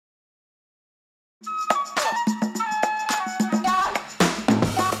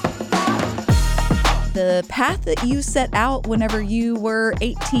The path that you set out whenever you were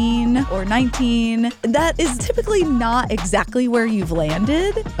 18 or 19, that is typically not exactly where you've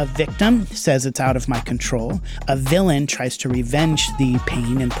landed. A victim says it's out of my control. A villain tries to revenge the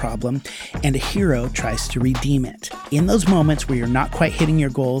pain and problem, and a hero tries to redeem it. In those moments where you're not quite hitting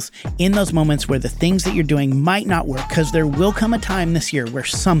your goals, in those moments where the things that you're doing might not work, because there will come a time this year where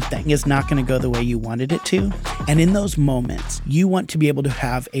something is not going to go the way you wanted it to. And in those moments, you want to be able to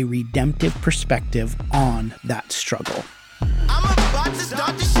have a redemptive perspective on that struggle. I'm about to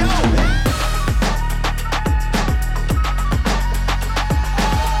start the show.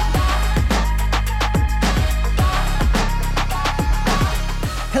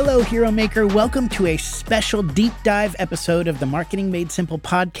 Hello, Hero Maker. Welcome to a special deep dive episode of the Marketing Made Simple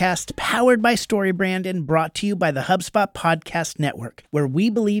podcast, powered by StoryBrand and brought to you by the HubSpot Podcast Network, where we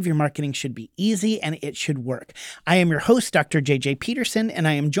believe your marketing should be easy and it should work. I am your host, Dr. JJ Peterson, and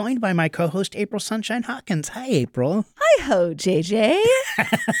I am joined by my co-host, April Sunshine Hawkins. Hi, April. Hi-ho, JJ.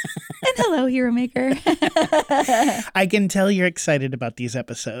 And hello, Hero Maker. I can tell you're excited about these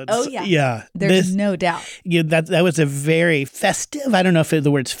episodes. Oh, yeah. Yeah. There's no doubt. That was a very festive, I don't know if the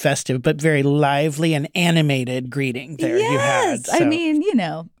word's festive, but very lively and animated greeting there you had. So. I mean,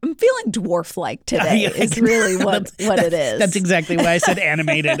 I'm feeling dwarf-like today is really what it is. That's exactly why I said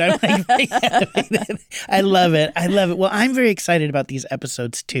animated. I'm like, animated. I love it. Well, I'm very excited about these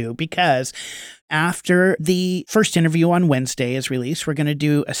episodes too, because after the first interview on Wednesday is released, we're going to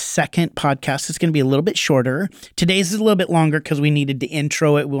do a second podcast. It's going to be a little bit shorter. Today's is a little bit longer because we needed to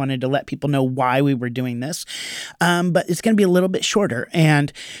intro it. We wanted to let people know why we were doing this. But it's going to be a little bit shorter.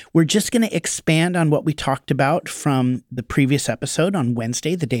 And we're just going to expand on what we talked about from the previous episode on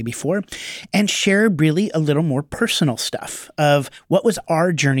Wednesday, the day before, and share really a little more personal stuff of what was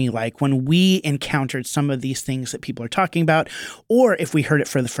our journey like when we encountered some of these things that people are talking about, or if we heard it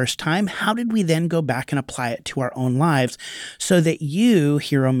for the first time, how did we then go back and apply it to our own lives so that you,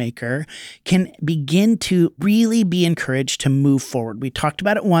 Hero Maker, can begin to really be encouraged to move forward. We talked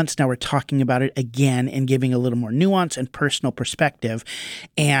about it once. Now we're talking about it again and giving a little more nuance and personal perspective.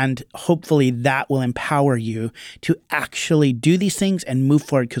 And hopefully that will empower you to actually do these things and move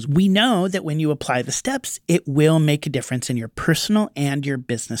forward, because we know that when you apply the steps, it will make a difference in your personal and your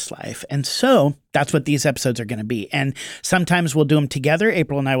business life. And so that's what these episodes are going to be. And sometimes we'll do them together.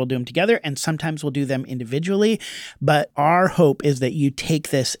 April and I will do them together, and sometimes we'll do them individually. But our hope is that you take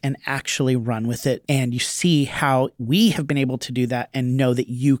this and actually run with it, and you see how we have been able to do that and know that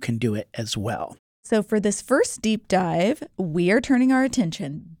you can do it as well. So for this first deep dive, we are turning our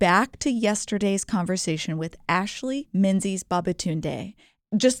attention back to yesterday's conversation with Ashley Menzies Babatunde.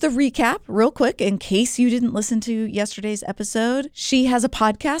 Just the recap real quick, in case you didn't listen to yesterday's episode, she has a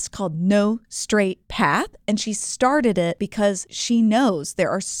podcast called No Straight Path, and she started it because she knows there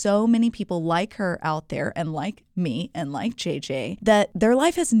are so many people like her out there, and like me and like JJ, that their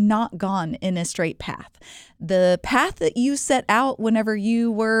life has not gone in a straight path. The path that you set out whenever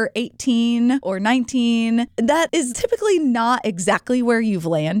you were 18 or 19, that is typically not exactly where you've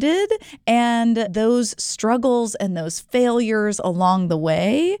landed. And those struggles and those failures along the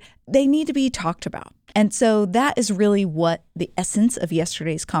way, they need to be talked about. And so that is really what the essence of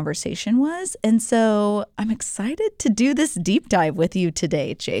yesterday's conversation was. And so I'm excited to do this deep dive with you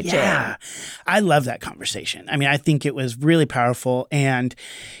today, JJ. Yeah, I love that conversation. I mean, I think it was really powerful, and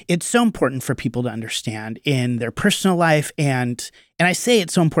it's so important for people to understand in their personal life. And I say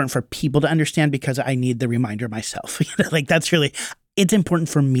it's so important for people to understand because I need the reminder myself. It's important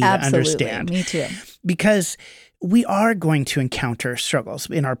for me to understand. Me too. Because we are going to encounter struggles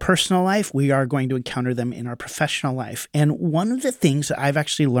in our personal life. We are going to encounter them in our professional life. And one of the things that I've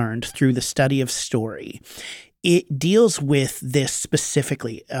actually learned through the study of story, it deals with this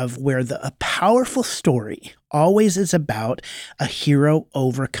specifically of where a powerful story always is about a hero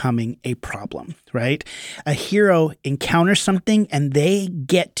overcoming a problem, right? A hero encounters something and they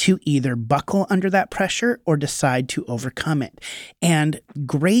get to either buckle under that pressure or decide to overcome it. And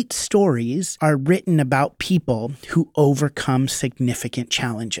great stories are written about people who overcome significant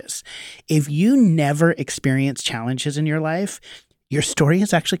challenges. If you never experience challenges in your life, your story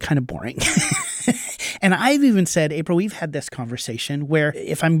is actually kind of boring. And I've even said, April, we've had this conversation where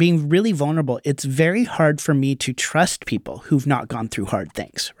if I'm being really vulnerable, it's very hard for me to trust people who've not gone through hard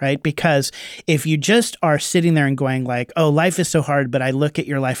things, right? Because if you just are sitting there and going like, oh, life is so hard, but I look at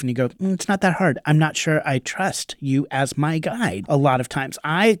your life and you go, it's not that hard. I'm not sure I trust you as my guide. A lot of times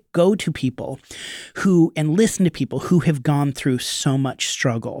I go to people and listen to people who have gone through so much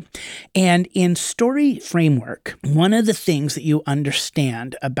struggle. And in story framework, one of the things that you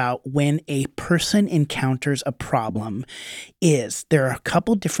understand about when a person encounters encounters a problem is there are a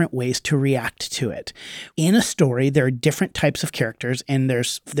couple different ways to react to it. In a story, there are different types of characters, and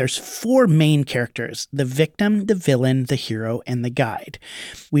there's 4 main characters: the victim, the villain, the hero, and the guide.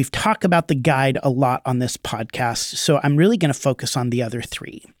 We've talked about the guide a lot on this podcast, so I'm really going to focus on the other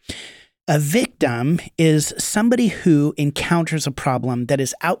 3. A victim is somebody who encounters a problem that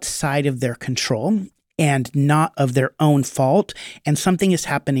is outside of their control and not of their own fault, and something is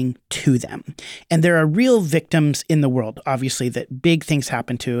happening to them. And there are real victims in the world, obviously, that big things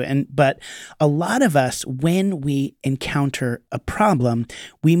happen to. But a lot of us, when we encounter a problem,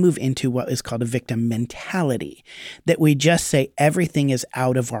 we move into what is called a victim mentality, that we just say everything is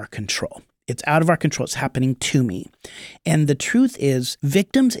out of our control. It's out of our control. It's happening to me. And the truth is,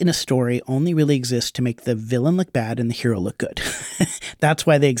 victims in a story only really exist to make the villain look bad and the hero look good. That's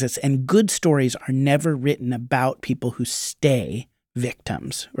why they exist. And good stories are never written about people who stay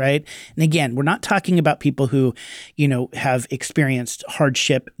victims, right? And again, we're not talking about people who, have experienced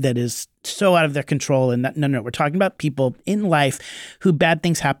hardship that is so out of their control. And no, we're talking about people in life who bad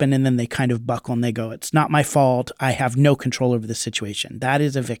things happen and then they kind of buckle and they go, it's not my fault. I have no control over the situation. That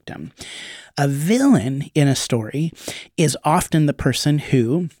is a victim. A villain in a story is often the person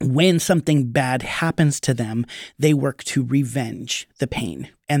who, when something bad happens to them, they work to revenge the pain,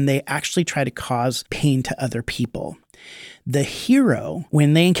 and they actually try to cause pain to other people. The hero,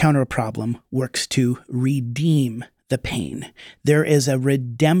 when they encounter a problem, works to redeem the pain. There is a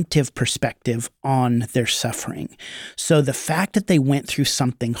redemptive perspective on their suffering. So the fact that they went through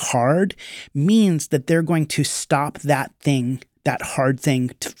something hard means that they're going to stop that hard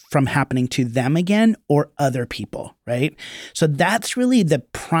thing from happening to them again or other people, right? So that's really the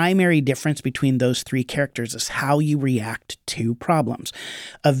primary difference between those 3 characters, is how you react to problems.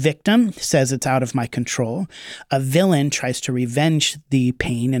 A victim says it's out of my control. A villain tries to revenge the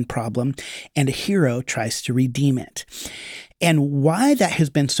pain and problem, and a hero tries to redeem it. And why that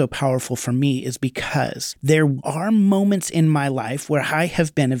has been so powerful for me is because there are moments in my life where I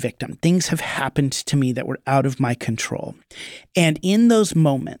have been a victim. Things have happened to me that were out of my control. And in those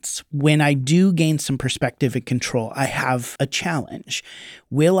moments, when I do gain some perspective and control, I have a challenge.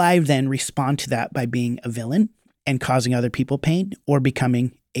 Will I then respond to that by being a villain and causing other people pain, or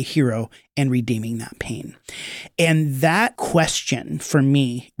becoming a hero and redeeming that pain? And that question for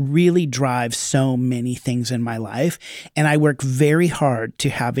me really drives so many things in my life. And I work very hard to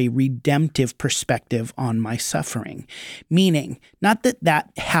have a redemptive perspective on my suffering, meaning not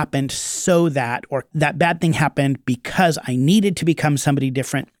that happened or that bad thing happened because I needed to become somebody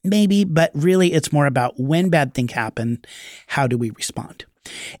different, maybe, but really it's more about when bad things happen, how do we respond?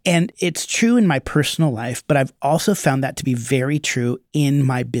 And it's true in my personal life, but I've also found that to be very true in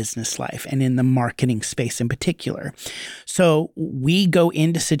my business life and in the marketing space in particular. So we go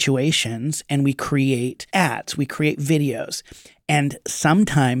into situations and we create ads, we create videos, and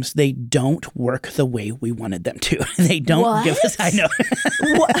sometimes they don't work the way we wanted them to. They don't give us, I know.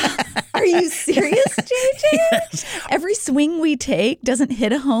 What? Are you serious, JJ? Yes. Every swing we take doesn't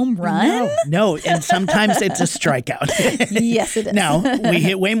hit a home run? No. And sometimes it's a strikeout. Yes, it is. Now, we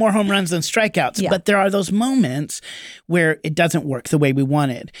hit way more home runs than strikeouts, but there are those moments where it doesn't work the way we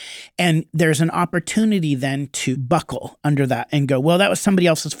wanted. And there's an opportunity then to buckle under that and go, well, that was somebody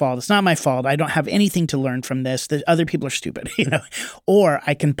else's fault. It's not my fault. I don't have anything to learn from this. The other people are stupid, Or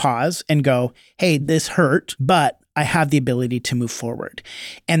I can pause and go, hey, this hurt, but I have the ability to move forward.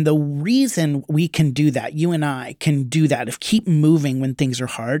 And the reason we can do that, you and I can do that, if keep moving when things are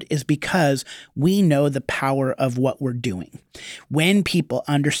hard, is because we know the power of what we're doing. When people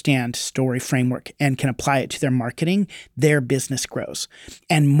understand story framework and can apply it to their marketing, their business grows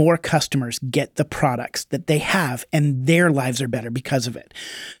and more customers get the products that they have and their lives are better because of it.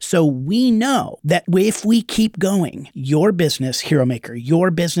 So we know that if we keep going, your business, Hero Maker,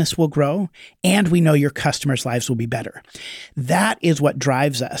 your business will grow, and we know your customers' lives will be better. That is what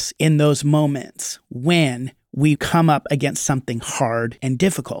drives us in those moments when we come up against something hard and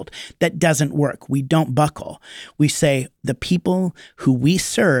difficult that doesn't work. We don't buckle. We say, the people who we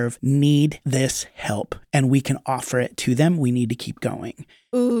serve need this help and we can offer it to them. We need to keep going.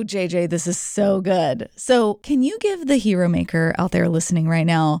 Ooh, JJ, this is so good. So can you give the Hero Maker out there listening right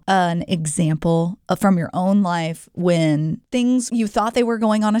now an example from your own life when things you thought they were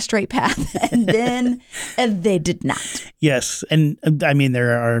going on a straight path and then they did not? Yes. And I mean,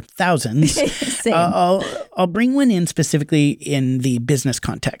 there are thousands. Same. I'll bring one in specifically in the business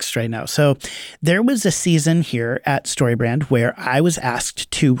context right now. So there was a season here at StoryBrand where I was asked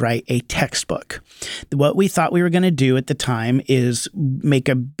to write a textbook. what we thought we were going to do at the time is make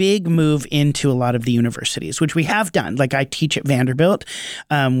a big move into a lot of the universities, which we have done. Like I teach at Vanderbilt.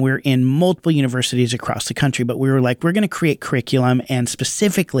 We're in multiple universities across the country, but we were like, we're going to create curriculum. And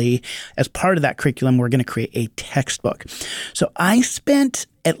specifically, as part of that curriculum, we're going to create a textbook. So I spent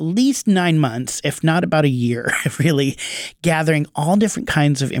at least 9 months, if not about a year, really gathering all different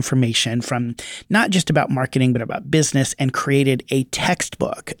kinds of information from not just about marketing, but about business, and created a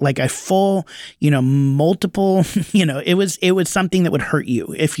textbook, like a full, multiple, it was something that would hurt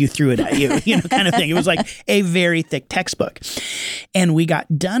you if you threw it at you, kind of thing. It was like a very thick textbook. And we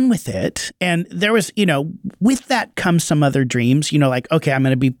got done with it. And there was, with that comes some other dreams, like, okay, I'm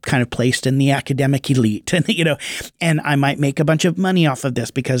going to be kind of placed in the academic elite and, and I might make a bunch of money off of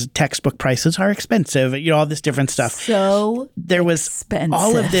this because textbook prices are expensive, all this different stuff. So there was expensive.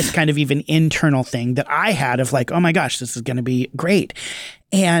 All of this kind of even internal thing that I had of like, oh my gosh, this is going to be great.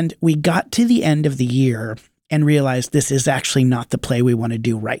 And we got to the end of the year and realized this is actually not the play we want to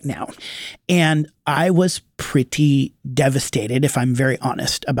do right now. And I was pretty devastated, if I'm very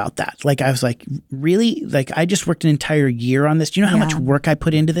honest about that. Like, I was like, really? Like, I just worked an entire year on this. Do you know how much work I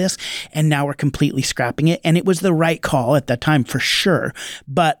put into this? And now we're completely scrapping it. And it was the right call at that time, for sure.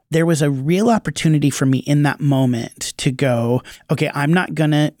 But there was a real opportunity for me in that moment to go, okay, I'm not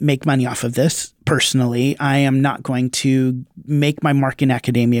going to make money off of this personally. I am not going to make my mark in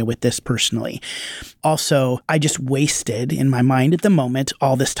academia with this personally. Also, I just wasted in my mind at the moment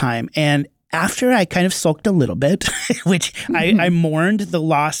all this time. And after I kind of sulked a little bit, which I mourned the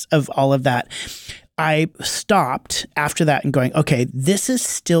loss of all of that, I stopped after that and going, okay, this is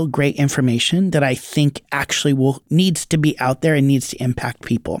still great information that I think actually needs to be out there and needs to impact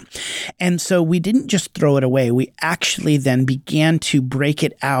people. And so we didn't just throw it away. We actually then began to break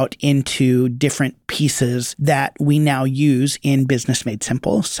it out into different pieces that we now use in Business Made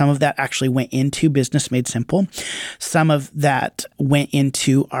Simple. Some of that actually went into Business Made Simple. Some of that went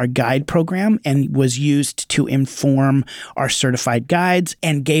into our guide program and was used to inform our certified guides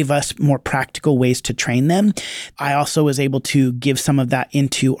and gave us more practical ways to train them. I also was able to give some of that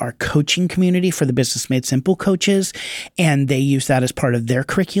into our coaching community for the Business Made Simple coaches, and they use that as part of their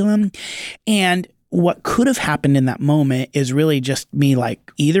curriculum. And what could have happened in that moment is really just me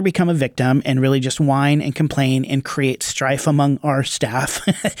like either become a victim and really just whine and complain and create strife among our staff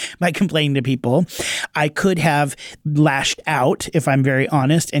by complaining to people. I could have lashed out, if I'm very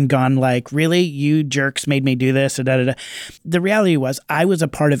honest, and gone like, really, you jerks made me do this. The reality was I was a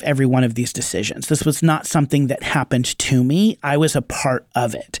part of every one of these decisions. This was not something that happened to me. I was a part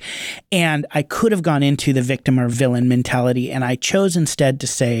of it. And I could have gone into the victim or villain mentality, and I chose instead to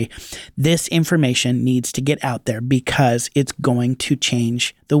say, this information needs to get out there because it's going to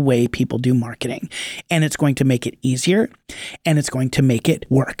change the way people do marketing, and it's going to make it easier, and it's going to make it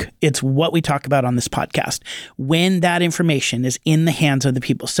work. It's what we talk about on this podcast. When that information is in the hands of the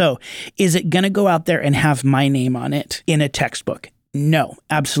people. So is it going to go out there and have my name on it in a textbook? No,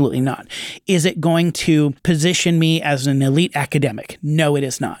 absolutely not. Is it going to position me as an elite academic? No, it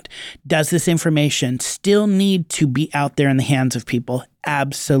is not. Does this information still need to be out there in the hands of people?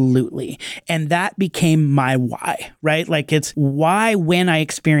 Absolutely. And that became my why, right? Like it's why when I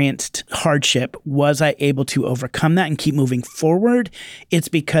experienced hardship, was I able to overcome that and keep moving forward? It's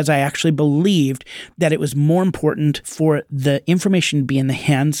because I actually believed that it was more important for the information to be in the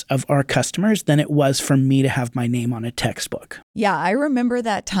hands of our customers than it was for me to have my name on a textbook. Yeah, I remember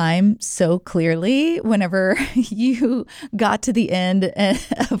that time so clearly whenever you got to the end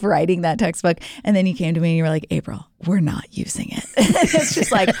of writing that textbook and then you came to me and you were like, April, we're not using it. It's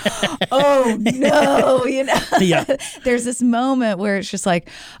just like, oh no, Yeah. There's this moment where it's just like,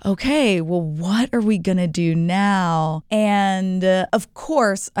 okay, well, what are we going to do now? And of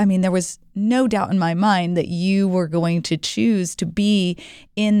course, I mean, there was no doubt in my mind that you were going to choose to be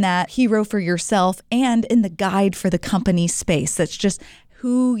in that hero for yourself and in the guide for the company space. That's just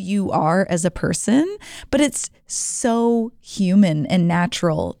who you are as a person, but it's so human and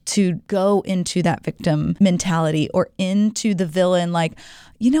natural to go into that victim mentality or into the villain. Like,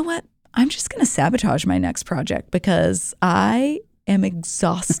 you know what? I'm just going to sabotage my next project because I am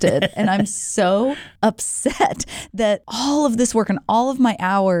exhausted and I'm so upset that all of this work and all of my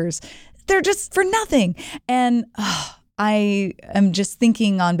hours, they're just for nothing. And I am just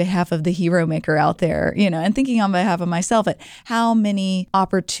thinking on behalf of the hero maker out there, and thinking on behalf of myself at how many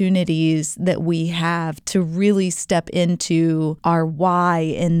opportunities that we have to really step into our why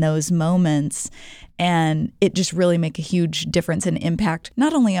in those moments. And it just really make a huge difference and impact,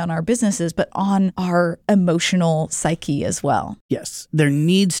 not only on our businesses, but on our emotional psyche as well. Yes, there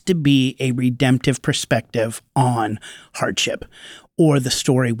needs to be a redemptive perspective on hardship, or the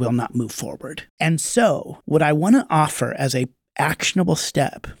story will not move forward. And so what I want to offer as a actionable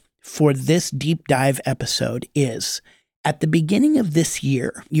step for this deep dive episode is, at the beginning of this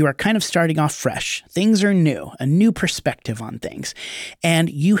year, you are kind of starting off fresh. Things are new, a new perspective on things.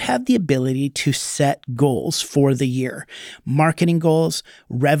 And you have the ability to set goals for the year. Marketing goals,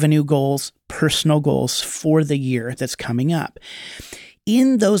 revenue goals, personal goals for the year that's coming up.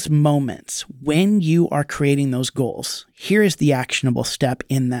 In those moments when you are creating those goals, here is the actionable step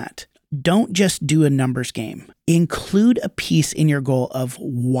in that. Don't just do a numbers game. Include a piece in your goal of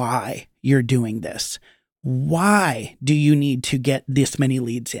why you're doing this. Why do you need to get this many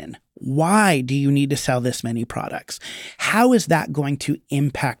leads in? Why do you need to sell this many products? How is that going to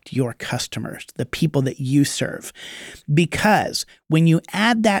impact your customers, the people that you serve? Because when you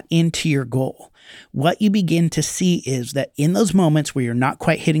add that into your goal, what you begin to see is that in those moments where you're not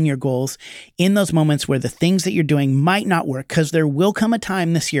quite hitting your goals, in those moments where the things that you're doing might not work, because there will come a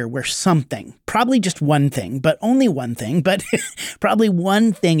time this year where something, probably just one thing, but only one thing, but probably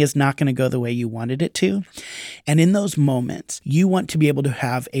one thing is not going to go the way you wanted it to. And in those moments, you want to be able to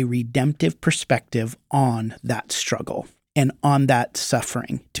have a redemptive perspective on that struggle and on that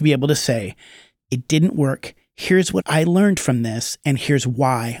suffering, to be able to say, it didn't work. Here's what I learned from this, and here's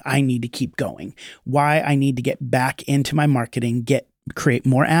why I need to keep going, why I need to get back into my marketing, create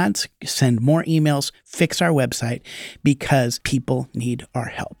more ads, send more emails, fix our website, because people need our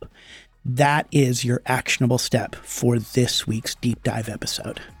help. That is your actionable step for this week's deep dive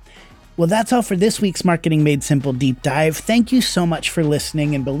episode. Well, that's all for this week's Marketing Made Simple Deep Dive. Thank you so much for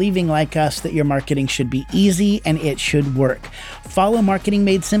listening and believing, like us, that your marketing should be easy and it should work. Follow Marketing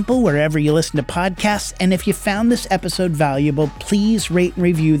Made Simple wherever you listen to podcasts. And if you found this episode valuable, please rate and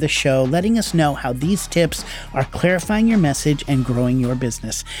review the show, letting us know how these tips are clarifying your message and growing your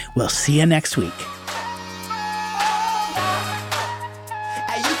business. We'll see you next week.